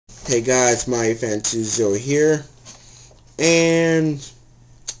Hey guys, my Fan20 here, and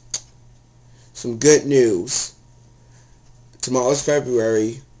some good news. Tomorrow's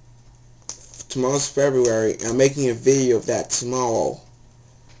February. I'm making a video of that tomorrow,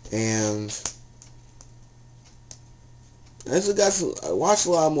 and I watched a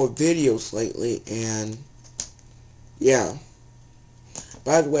lot more videos lately, and yeah.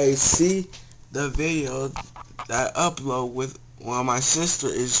 By the way, see the video that I upload with while my sister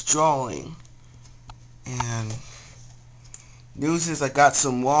is drawing. And news is I got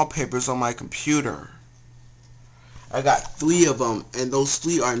some wallpapers on my computer. I got 3 of them, and those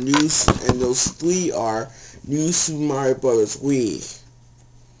 3 are new Super Mario Brothers Wii.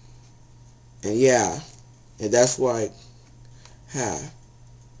 And yeah, and that's what I have.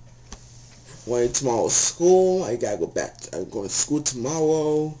 When tomorrow's school, I gotta go back. I'm going to school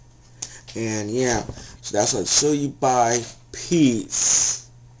tomorrow, and yeah, so that's what I'll show you. Bye, peace.